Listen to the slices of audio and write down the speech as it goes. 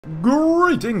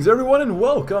Greetings everyone and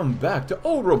welcome back to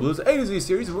Old World Blues A to Z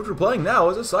series, in which we're playing now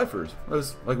as a Ciphers,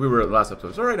 like we were at the last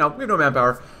episode. So right now, we have no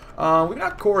manpower. We've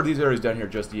not cored these areas down here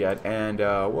just yet, and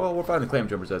well, we're fighting the clam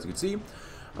jumpers, as you can see.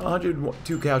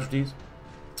 102 casualties,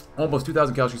 almost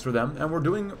 2,000 casualties for them, and we're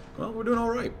doing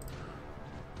alright.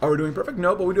 Are we doing perfect?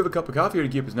 No, but we do have a cup of coffee here to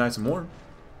keep us nice and warm.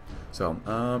 So,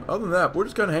 other than that, we're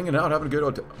just kind of hanging out, having a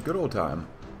good old time.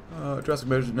 Drastic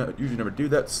measures usually never do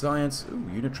that. Science, ooh,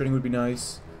 unit training would be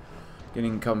nice.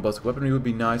 Getting combustive weaponry would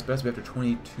be nice, but it has to be after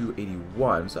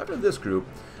 2281. So after this group,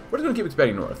 we're just going to keep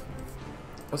expanding north.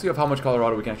 Let's see how much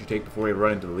Colorado we can actually take before we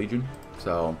run into the Legion.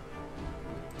 So,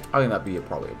 I think that'd be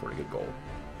probably a pretty good goal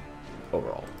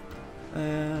overall.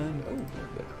 And, oh,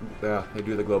 yeah, they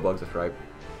do the glow bugs, that's right.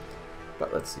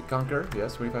 But let's see, Conquer,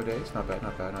 yes, 25 days, not bad,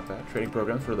 not bad, not bad. Training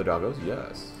programs for the doggos,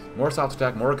 yes. More soft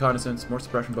attack, more reconnaissance, more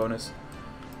suppression bonus.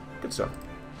 Good stuff,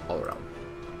 all around.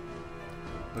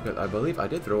 Look at, I believe I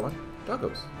did throw one.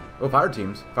 Doggos. Oh, fire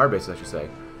teams. Fire bases, I should say.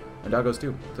 And doggos,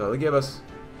 too. So they give us...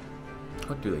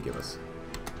 What do they give us?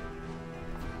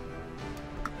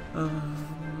 A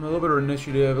little bit of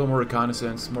initiative, a little more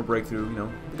reconnaissance, more breakthrough, you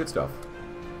know, the good stuff.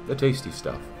 The tasty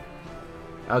stuff.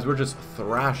 As we're just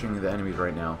thrashing the enemies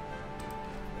right now.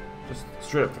 Just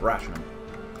straight up thrashing them.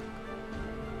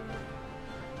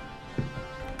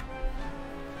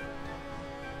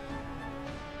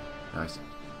 Nice.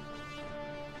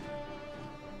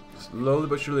 Slowly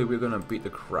but surely, we're gonna beat the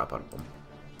crap out of them.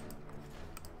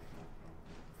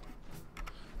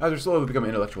 As we're slowly becoming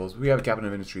intellectuals, we have a captain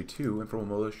of industry too, and from a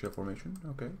militia formation.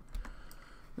 Okay,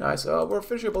 nice. We're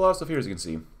finishing up a lot of stuff here, as you can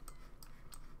see.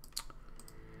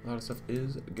 A lot of stuff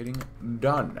is getting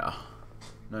done.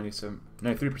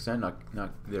 93%,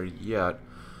 not there yet.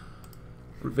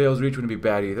 Vale's Reach wouldn't be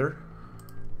bad either.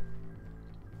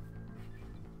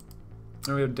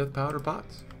 And we have death powder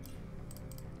pots.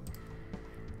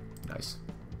 Nice.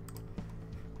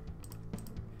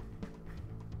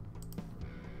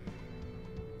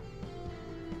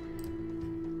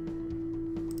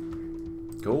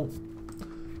 Cool.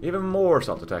 Even more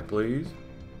soft attack, please.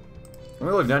 And we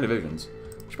only have 9 divisions.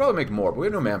 We should probably make more, but we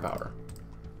have no manpower.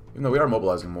 Even though we are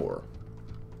mobilizing more.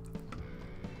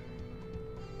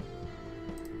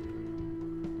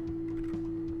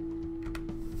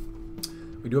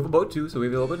 We do have a boat too, so we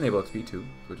have a little bit of naval XP too,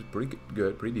 which is pretty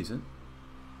good, pretty decent.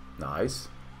 Nice.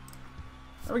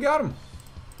 And we got him.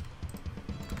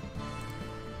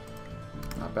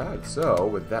 Not bad. So,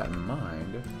 with that in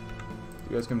mind,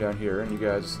 you guys come down here, and you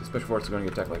guys, Special Forces are going to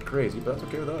get attacked like crazy, but that's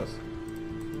okay with us.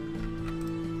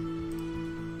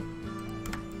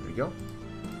 There you go.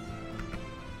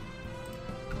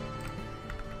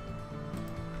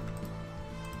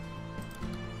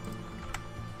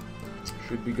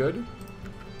 Should be good.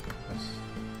 Nice.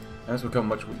 And this will come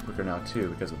much quicker now, too,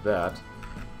 because of that.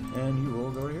 And you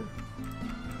will go right here.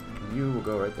 And you will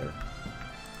go right there.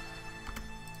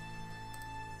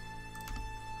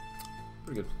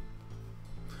 Pretty good.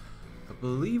 I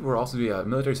believe we're also doing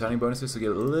military signing bonuses to get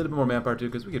a little bit more manpower too,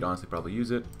 because we could honestly probably use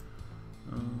it.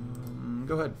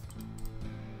 Go ahead.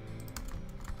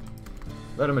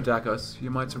 Let them attack us. You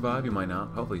might survive, you might not.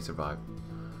 Hopefully you survive.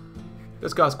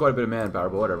 This costs quite a bit of manpower,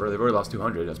 but whatever. They've already lost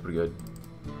 200. That's pretty good.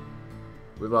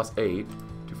 We've lost 8.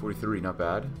 243, not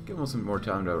bad. Give them some more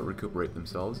time to recuperate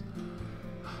themselves.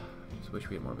 Just wish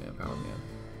we had more manpower, man.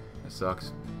 That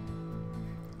sucks.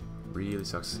 Really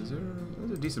sucks. There's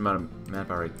a decent amount of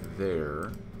manpower right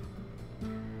there.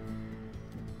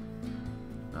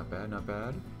 Not bad, not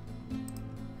bad.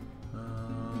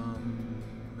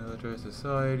 Military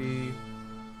society.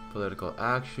 Political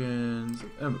actions.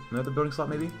 Another building slot,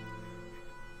 maybe?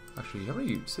 Actually, how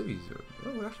many cities are...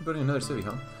 Oh, we're actually building another city,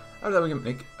 huh? After that, we can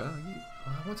make...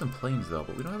 I want some planes, though,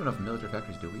 but we don't have enough military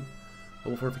factories, do we?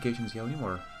 Mobile fortifications, yeah, we need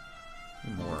more. We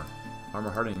need more. Armor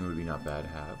hardening would be not bad to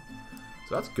have.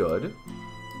 So that's good.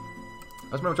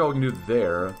 That's pretty much all we can do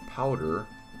there. Powder.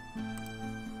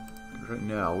 Right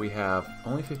now, we have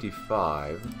only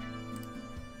 55.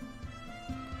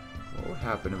 What would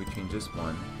happen if we change this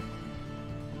one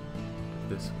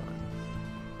to this one?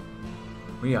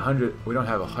 We need 100. We don't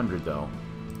have 100, though.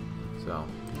 So...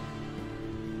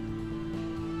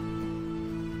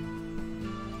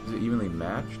 Is it evenly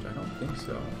matched? I don't think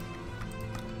so.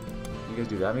 You guys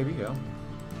do that maybe? Yeah.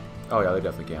 Oh yeah, they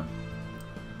definitely can.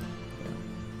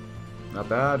 Yeah. Not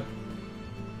bad.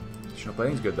 Additional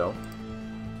plating's good though.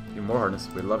 Even more hardness.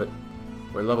 We love it.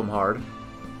 We love them hard.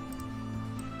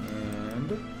 And...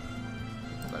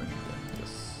 Let me shoot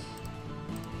this.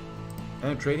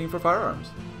 And trading for firearms.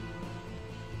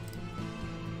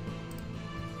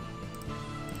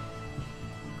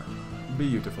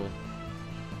 Beautiful.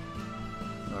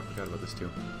 forgot about this too.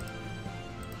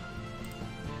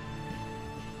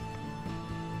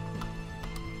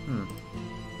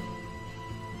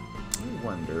 I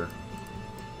wonder.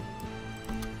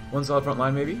 One solid front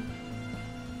line, maybe?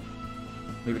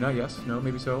 Maybe not, yes. No,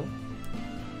 maybe so.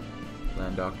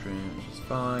 Land Doctrine, which is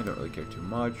fine. Don't really care too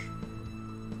much.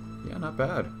 Yeah, not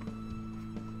bad.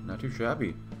 Not too shabby.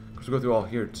 Of course, we'll go through all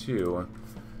here, too.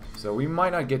 So we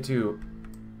might not get to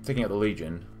taking out the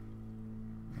Legion.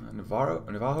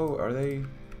 Navajo, are they?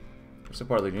 They're still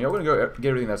part of the Legion. Yeah, we're going to go get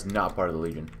everything that's not part of the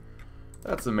Legion.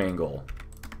 That's the main goal.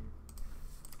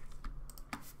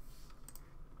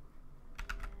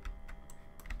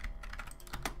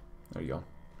 There you go.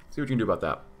 See what you can do about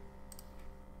that.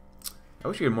 I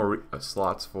wish we had more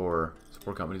slots for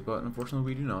support companies, but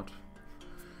unfortunately we do not.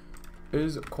 It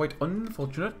is quite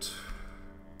unfortunate.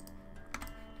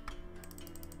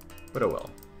 But oh well.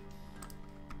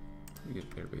 We get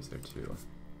airbase there too.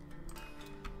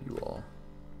 You all.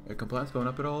 Are compliance going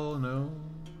up at all? No.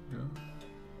 No.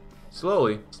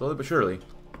 Slowly but surely.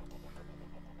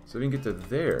 So we can get to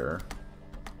there.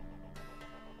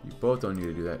 You both don't need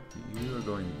to do that. You are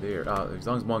going there. As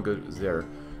long as one goes there,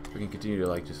 we can continue to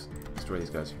like just destroy these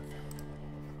guys.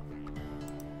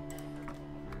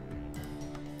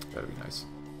 That'd be nice.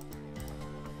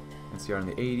 NCR in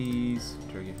the 80s.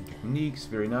 Interrogation techniques.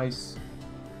 Very nice.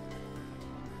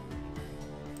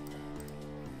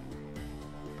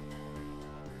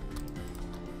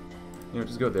 You know,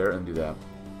 just go there and do that.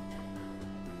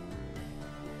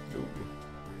 Ooh.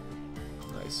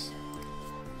 Nice.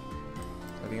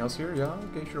 Anything else here? Yeah,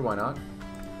 okay, sure, why not?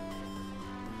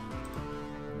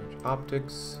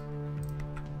 Optics.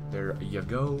 There you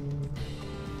go.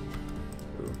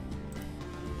 Ooh.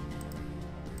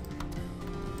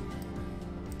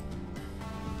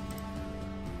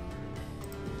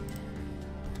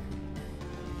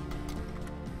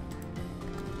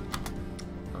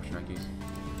 Oh, Schneckis.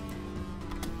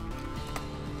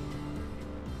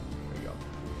 There you go.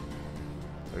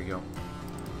 There you go.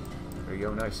 There you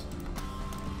go, nice.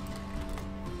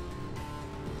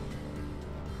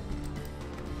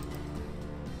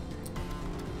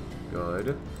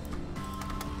 Good.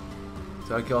 That's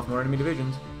how I kill off more enemy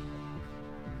divisions.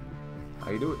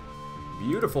 How you do it?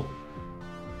 Beautiful.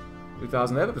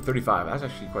 2,000. They have up to 35. That's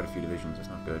actually quite a few divisions. That's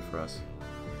not good for us.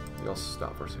 Maybe I'll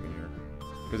stop for a second here.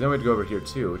 Because then we have to go over here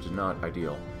too, which is not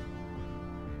ideal.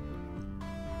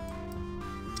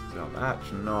 So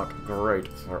that's not great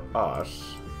for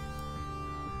us.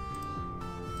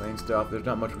 Plain stuff. There's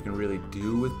not much we can really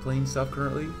do with plain stuff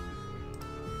currently.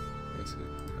 Basically,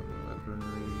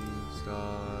 weaponry,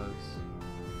 stars.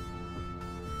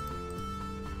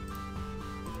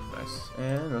 Nice.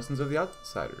 And lessons of the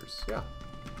outsiders. Yeah.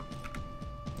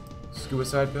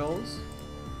 Suicide pills.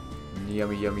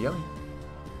 Yummy, yummy, yummy.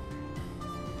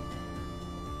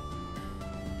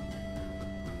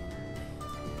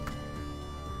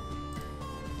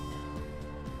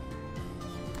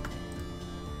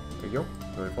 There you go.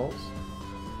 Glory Falls.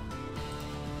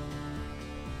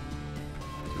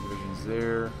 2 divisions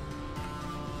there.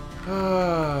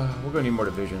 We're gonna need more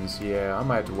divisions. Yeah, I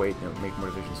might have to wait and make more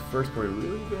divisions first before we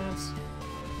really advance.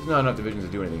 There's not enough divisions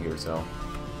to do anything here, so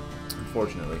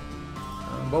unfortunately.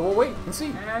 But we'll wait and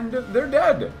see. And they're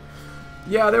dead.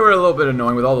 Yeah, they were a little bit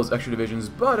annoying with all those extra divisions,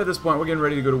 but at this point we're getting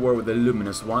ready to go to war with the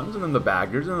Luminous ones, and then the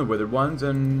Baggers, and the Withered ones,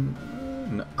 and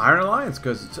Iron Alliance,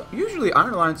 because usually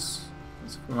Iron Alliance,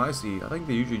 from what I see, I think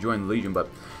they usually join the Legion, but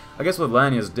I guess with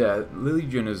Lania's death,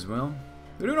 Legion is, well,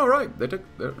 they're doing alright. They took,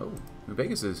 oh, New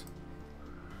Vegas is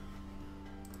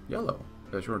yellow.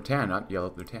 They're sure tan, not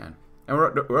yellow, they're tan. And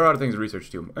we're out of things to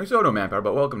research too. I still no manpower,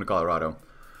 but welcome to Colorado.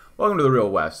 Welcome to the real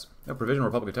West. The Provisional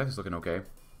Republic of Texas looking okay.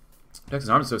 Texas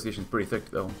Arms Association is pretty thick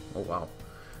though. Oh wow.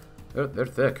 They're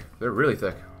thick. They're really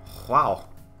thick. Wow.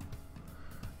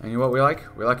 And you know what we like?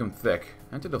 We like them thick.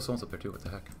 Anti del Sol's up there too, what the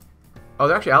heck? Oh,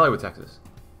 they're actually allied with Texas.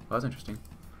 Well, that's interesting.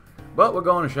 But we're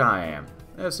going to Cheyenne.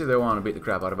 Let's see if they want to beat the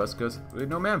crap out of us because we have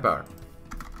no manpower.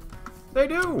 They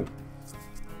do!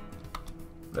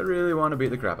 They really want to beat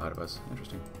the crap out of us.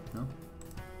 Interesting. No?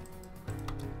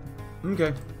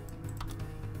 Okay.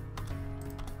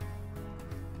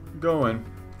 Going.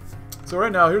 So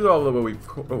right now, here's all the way we...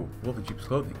 Oh, Wolf in Sheep's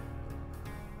Clothing.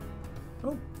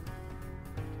 Oh.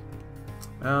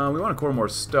 We want to core more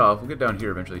stuff. We'll get down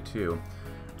here eventually, too.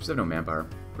 Just have no manpower.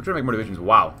 We're trying to make more divisions.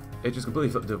 Wow. It just completely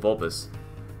flipped to Vulpus.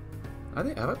 I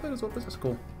think... Have I played as Vulpus? That's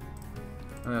cool.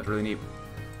 I think that's really neat.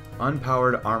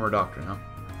 Unpowered Armor Doctrine, huh?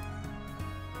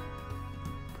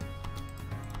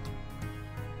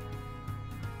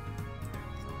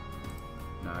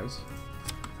 Nice.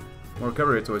 More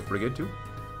recovery rate's always pretty good, too.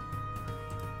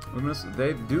 Luminous,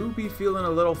 they do be feeling a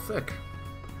little thick.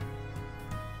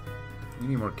 You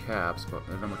need more caps, but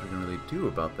there's not much we can really do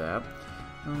about that.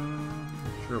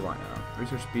 Sure, why not?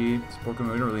 Research speed, support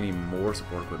equipment. We don't really need more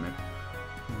support equipment.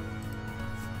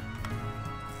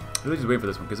 Really just wait for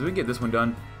this one, because if we can get this one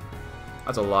done,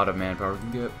 that's a lot of manpower we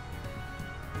can get.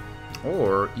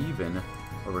 Or even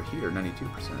over here,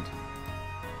 92%.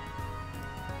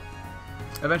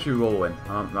 Eventually we will win.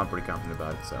 I'm pretty confident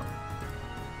about it, so.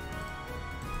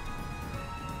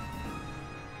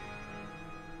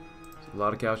 A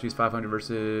lot of casualties, 500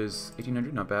 versus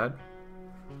 1800, not bad.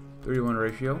 3-to-1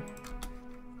 ratio.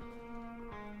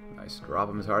 Nice, drop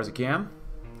them as hard as you can.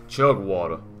 Chug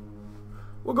water.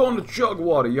 We're going to chug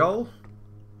water, y'all.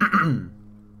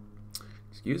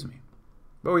 Excuse me.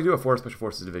 But we do have 4 Special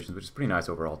Forces divisions, which is pretty nice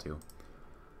overall, too.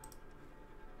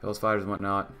 Hills fighters and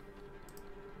whatnot.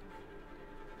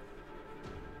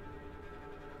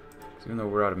 So even though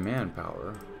we're out of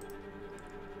manpower,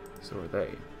 so are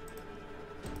they.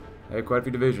 They have quite a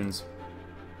few divisions.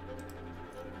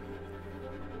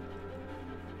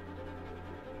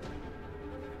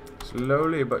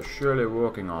 Slowly but surely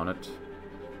working on it.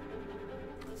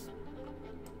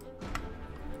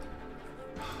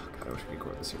 God, I wish we could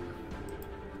record this here.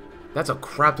 That's a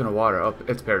crap ton of water. Oh,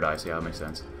 it's paradise. Yeah, that makes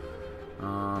sense.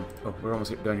 Oh, we're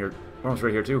almost done here. We're almost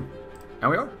right here too.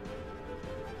 And we are.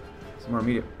 Some more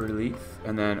immediate relief.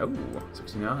 And then, oh,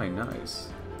 69. Nice.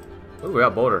 Oh, we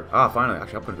got Boulder. Ah, finally.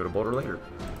 Actually, I'm going to go to Boulder later.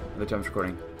 Another time's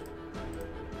recording.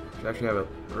 Should actually have a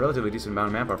relatively decent amount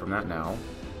of manpower from that now.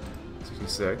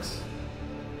 66.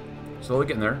 Slowly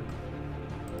getting there.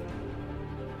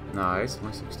 Nice.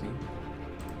 160.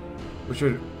 We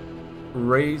should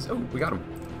raise... Oh, we got him.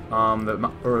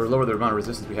 Or lower the amount of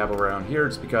resistance we have around here,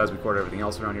 just because we cored everything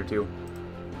else around here too.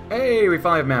 Hey, we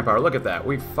finally have manpower. Look at that.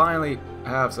 We finally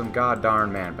have some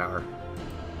god-darn manpower.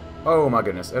 Oh my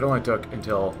goodness. It only took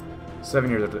until 7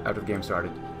 years after the game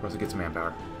started for us to get some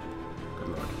manpower. Good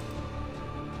lord.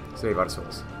 Save out of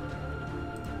souls.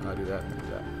 I'll do that and do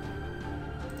that.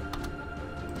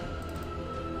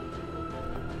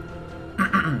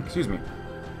 Excuse me.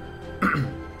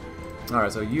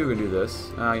 Alright, so you can do this.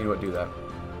 You know what, do that.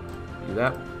 Do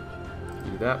that.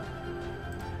 Do that.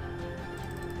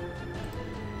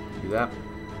 Do that.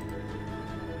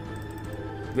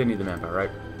 They need the manpower,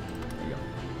 right? There you go.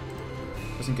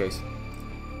 Just in case.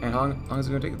 And how long is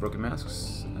it going to take the broken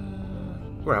masks?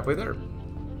 We're halfway there.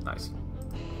 Nice.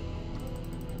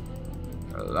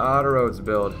 Got a lot of roads to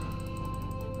build.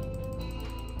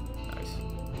 Nice.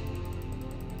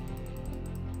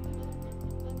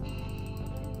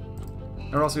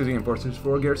 And we're also using enforcers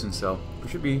for garrison, so we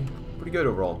should be pretty good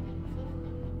overall.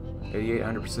 88,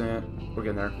 100%. We're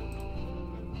getting there.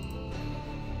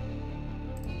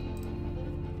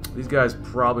 These guys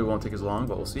probably won't take as long,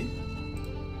 but we'll see.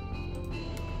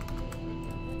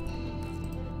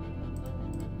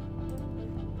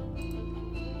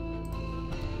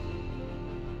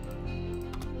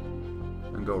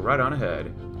 And go right on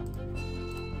ahead.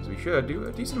 Because we should do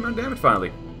a decent amount of damage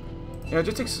finally. Yeah, it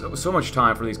just takes so much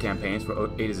time for these campaigns, for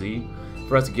A to Z,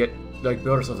 for us to get, like,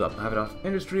 build ourselves up. Have enough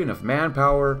industry, enough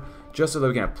manpower, just so that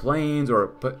we can have planes or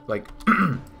put, like,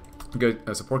 good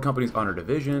support companies on our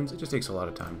divisions. It just takes a lot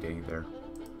of time getting there.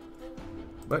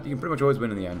 But you can pretty much always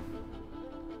win in the end.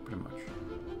 Pretty much.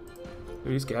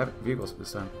 They just have vehicles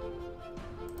this time.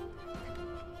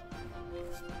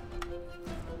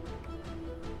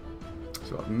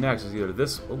 So up next is either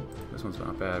this... Oh, this one's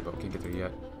not bad, but we can't get there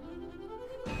yet.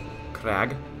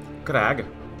 Crag. Crag.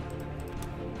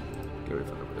 Get ready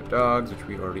for the dogs, which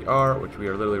we already are, which we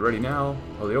are literally ready now.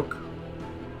 Holy oak.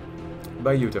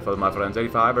 Beautiful, my friends.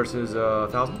 85 versus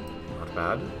 1,000. Not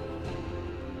bad.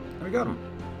 And we got them.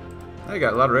 They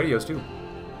got a lot of radios, too.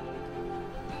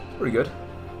 Pretty good.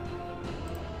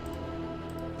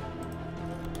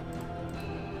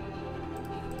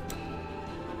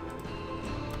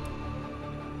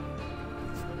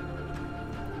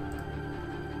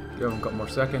 Give them a couple more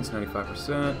seconds.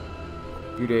 95%.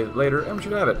 A few days later, and we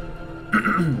should have it.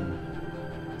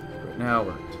 Right now,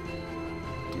 we're at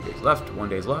 2 days left, 1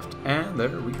 day's left, and there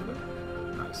we go.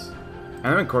 Nice. And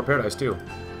I'm in Core Paradise too.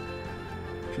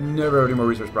 Should never have any more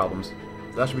research problems.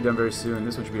 That should be done very soon.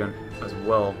 This one should be done as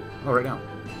well. Oh, right now.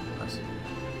 Nice.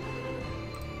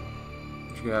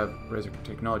 We should have raise our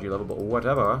technology level, but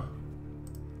whatever.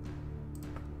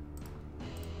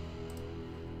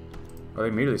 Oh, they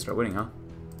immediately start winning, huh?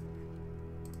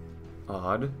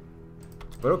 Odd.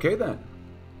 But okay then.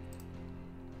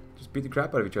 Just beat the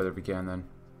crap out of each other if we can then.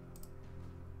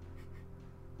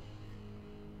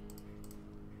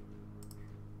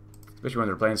 Especially when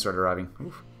their planes start arriving.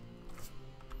 Oof.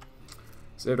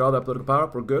 Saved all that political power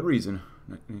for a good reason.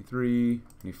 93,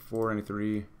 94,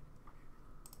 93.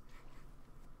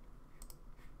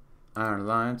 Iron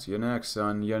Alliance, you're next,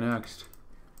 son. You're next.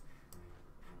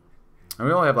 And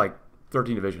we only have like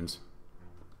 13 divisions.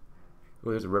 Oh,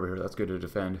 there's a river here. That's good to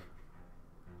defend.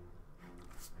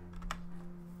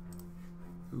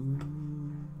 Ooh.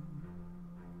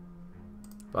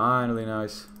 Finally,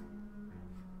 nice.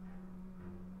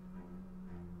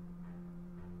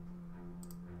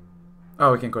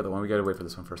 Oh, we can't go that one. We gotta wait for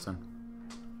this one first, then.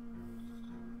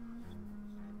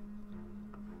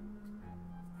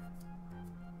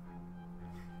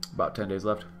 About 10 days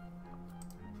left.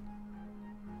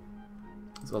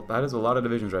 So that is a lot of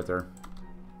divisions right there.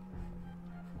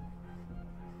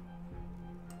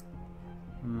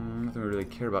 Nothing we really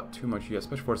care about too much yet.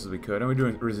 Special forces we could. And we're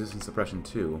doing resistance suppression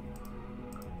too.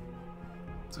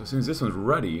 So as soon as this one's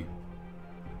ready,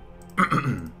 we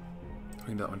can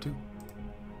do that one too.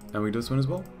 And we do this one as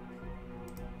well.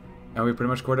 And we pretty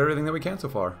much scored everything that we can so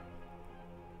far.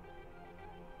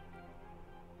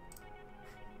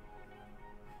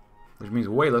 Which means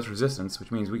way less resistance, which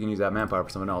means we can use that manpower for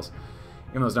someone else.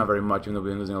 Even though it's not very much, even though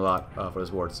we've been losing a lot for this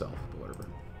war itself, but whatever.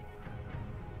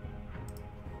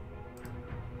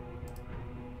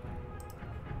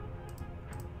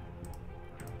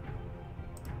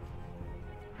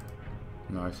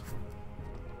 Nice.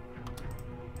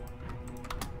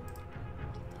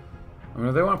 I mean,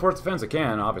 if they want force defense, they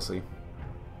can, obviously.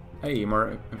 Hey,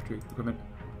 more infantry equipment.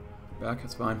 Back,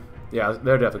 that's fine. Yeah,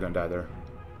 they're definitely gonna die there.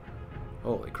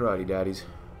 Holy cruddy daddies.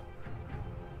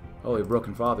 Holy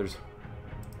broken fathers.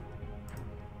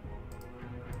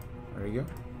 There you go.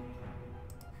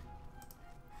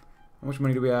 How much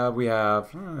money do we have? We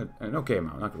have an okay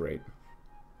amount, not great.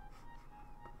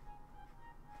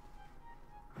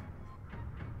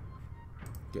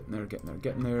 Getting there, getting there,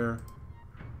 getting there.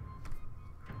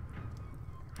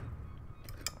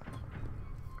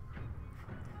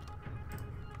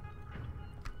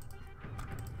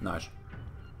 Nice.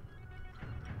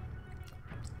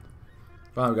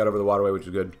 Finally, we got over the waterway, which is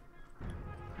good.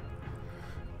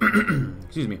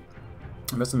 Excuse me.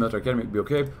 Invest in the military academy would be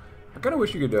okay. I kind of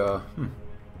wish you could, what was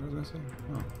I going to say?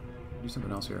 Oh, do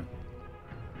something else here.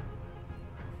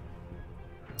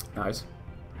 Nice.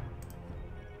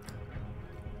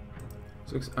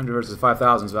 600 versus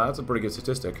 5,000, so that's a pretty good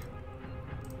statistic.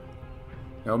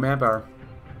 No manpower.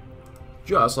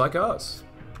 Just like us.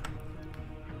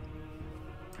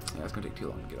 Yeah, it's going to take too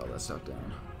long to get all that stuff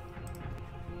done.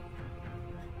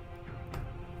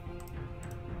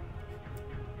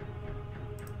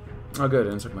 Oh, good.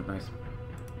 Encirclement. Nice.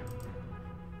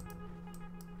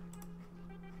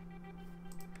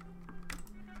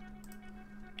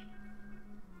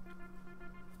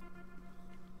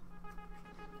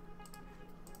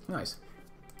 Nice.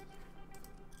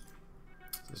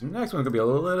 This next one's going to be a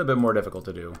little bit more difficult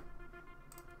to do.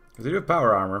 Because they do have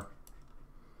power armor.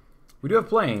 We do have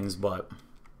planes, but...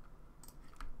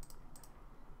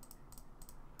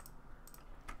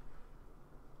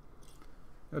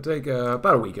 it'll take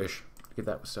about a weekish to get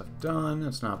that stuff done.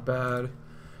 That's not bad.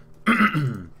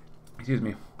 Excuse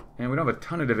me. And we don't have a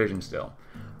ton of divisions still.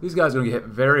 These guys are going to get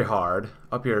hit very hard.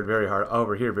 Up here, very hard.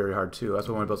 Over here, very hard too. That's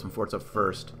why I want to build some forts up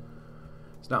first.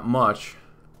 It's not much,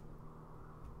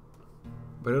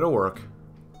 but it'll work.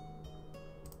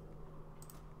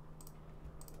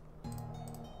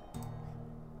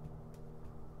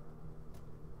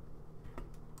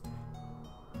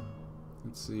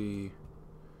 Let's see.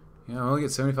 Yeah, I only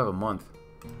get 75 a month.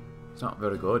 It's not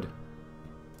very good.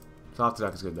 Soft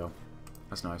attack is good though.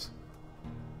 That's nice.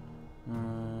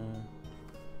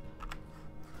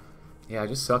 Yeah, it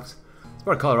just sucks. This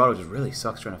part of Colorado just really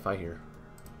sucks trying to fight here.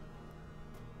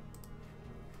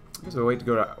 I guess we'll wait to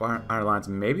go to Iron Alliance,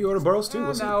 maybe order boroughs too.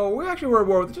 We'll now, we actually were at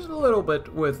war with just a little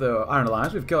bit with Iron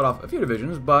Alliance. We've killed off a few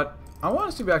divisions, but I want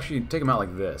us to actually take them out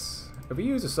like this. If we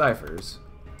use the Ciphers,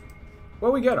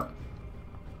 well, we get them.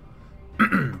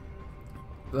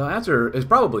 The answer is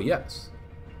probably yes.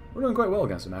 We're doing quite well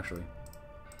against them, actually.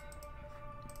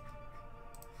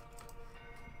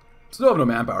 Still have no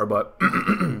manpower, but...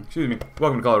 excuse me.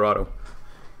 Welcome to Colorado.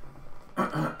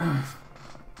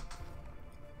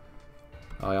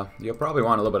 Oh, yeah. You'll probably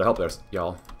want a little bit of help there,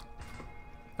 y'all.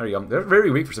 There you go. They're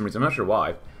very weak for some reason. I'm not sure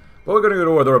why. But we're going to go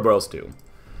to war with the Rebels, too.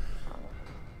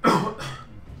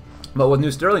 But with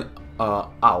New Sterling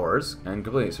hours, and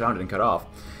completely surrounded and cut off,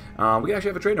 we can actually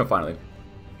have a trade note finally.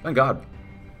 Thank God.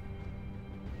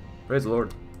 Praise the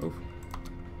Lord. Oof.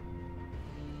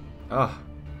 Ah.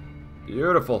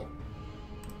 Beautiful.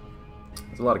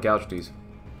 That's a lot of casualties.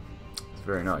 It's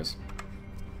very nice.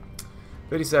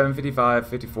 57, 55,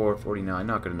 54, 49.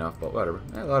 Not good enough, but whatever.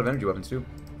 A lot of energy weapons, too.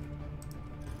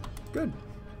 Good.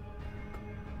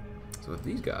 So with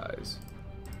these guys...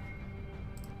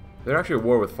 They're actually at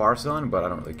war with Farsun, but I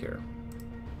don't really care.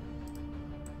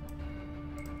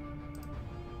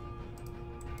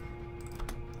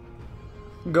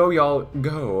 Go, y'all,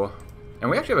 go. And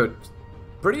we actually have a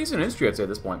pretty decent industry, I'd say, at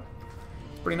this point.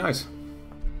 It's pretty nice.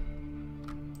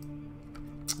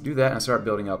 Do that and start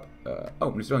building up. Oh,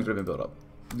 new stone's already been built up.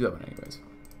 Do that one anyways.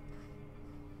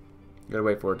 You gotta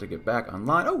wait for it to get back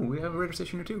online. Oh, we have a radar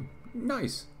station here too.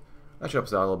 Nice. That should help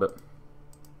us out a little bit.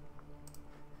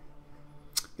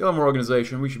 Get a little more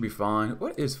organization. We should be fine.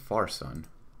 What is Farsun?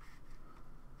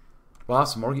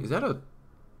 Boss Morgan. Is that a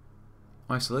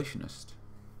isolationist?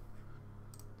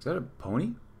 Is that a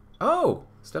pony? Oh!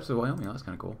 Steps of Wyoming. Oh, that's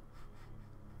kind of cool.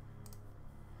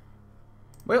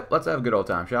 Well, let's have a good old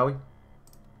time, shall we?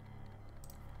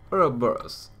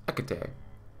 Ouroboros. Ekate.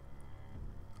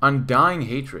 Undying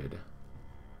Hatred.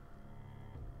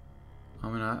 I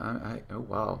mean, oh,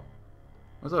 wow.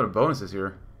 What's a lot of bonuses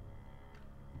here?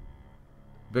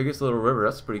 Biggest little river.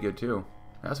 That's pretty good, too.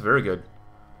 That's very good.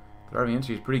 Driving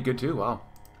into is pretty good, too. Wow.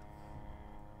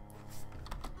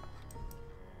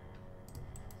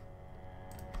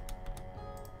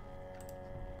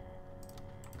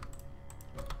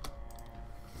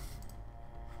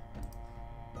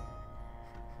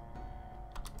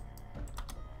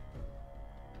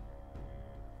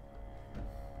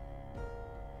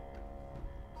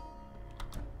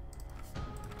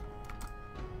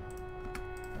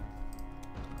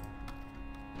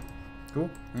 Cool.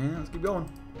 Yeah, let's keep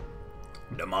going.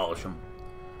 Demolish them.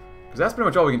 Because that's pretty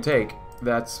much all we can take.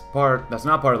 That's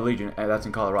not part of the Legion, and that's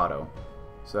in Colorado.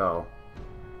 So,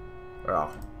 oh.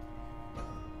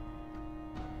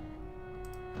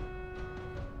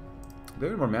 Do we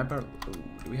have any more manpower? Ooh,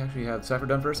 do we actually have Cipher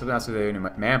done first? I was going to ask if they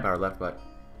have any manpower left, but...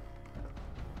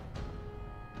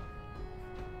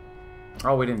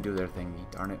 Oh, we didn't do their thing,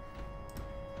 darn it.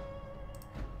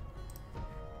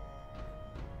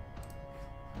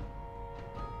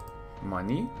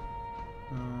 Money?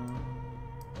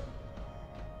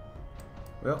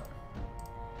 Well.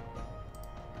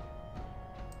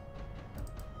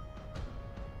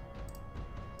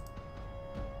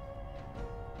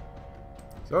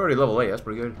 It's already level 8, that's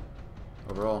pretty good.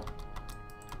 Overall.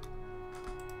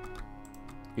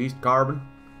 East Carbon.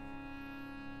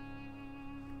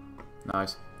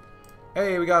 Nice.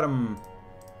 Hey, we got him.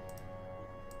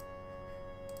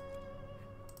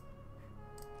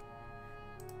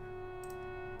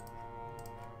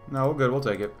 No, we're good. We'll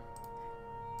take it.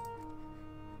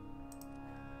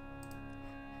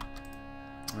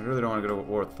 I really don't want to go to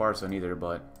war with Farsun either,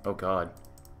 but... Oh, God.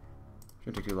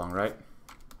 Shouldn't take too long, right?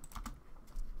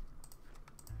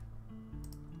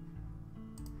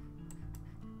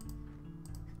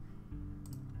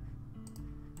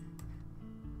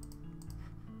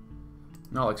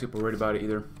 Not like super worried about it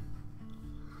either.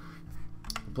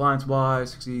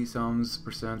 Compliance-wise, 60-some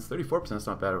percent. 34% is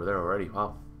not bad over there already.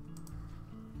 Wow.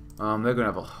 They're gonna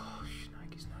have a 90%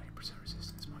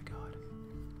 resistance. My God.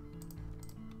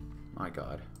 My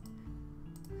God.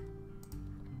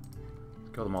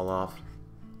 Let's kill them all off.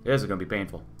 This is gonna be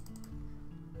painful.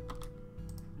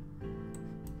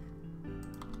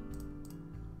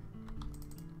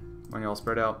 Why don't y'all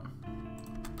spread out?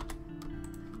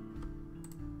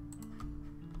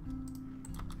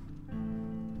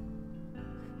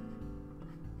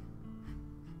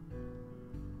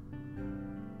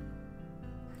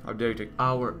 How dare you take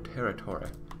our territory?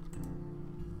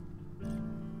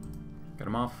 Get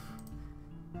him off.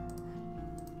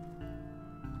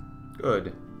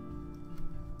 Good.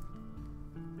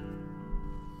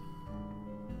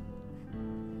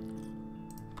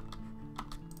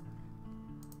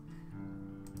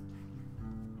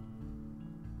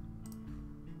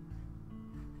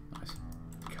 Nice.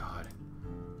 God.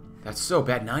 That's so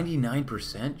bad.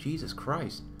 99%? Jesus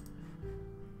Christ.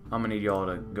 I'm gonna need y'all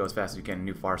to go as fast as you can to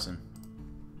New Farson.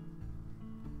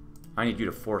 I need you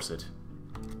to force it.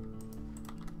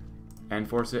 And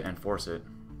force it, and force it.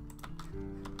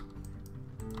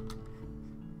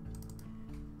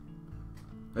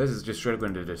 This is just straight up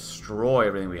going to destroy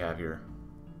everything we have here.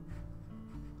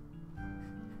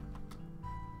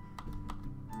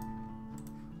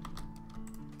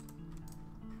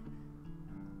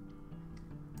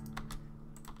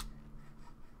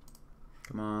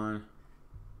 Come on.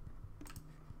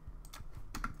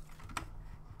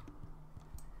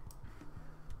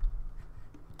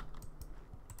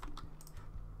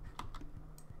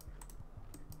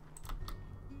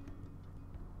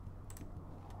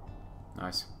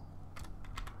 Nice.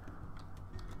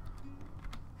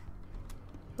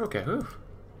 Okay, whew.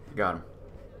 Got him.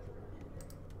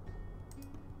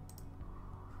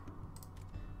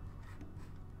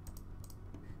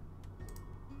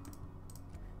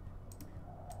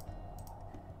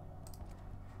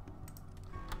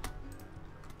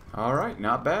 Alright,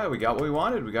 not bad. We got what we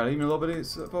wanted. We got even a little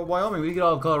bit of Wyoming. We didn't get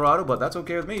all of Colorado, but that's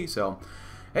okay with me, so...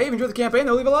 Hey, if you enjoyed the campaign,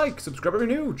 though, leave a like, subscribe if you're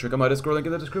new, check out my Discord link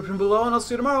in the description below, and I'll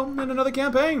see you tomorrow in another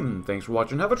campaign. Thanks for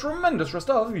watching. Have a tremendous rest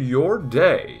of your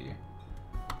day.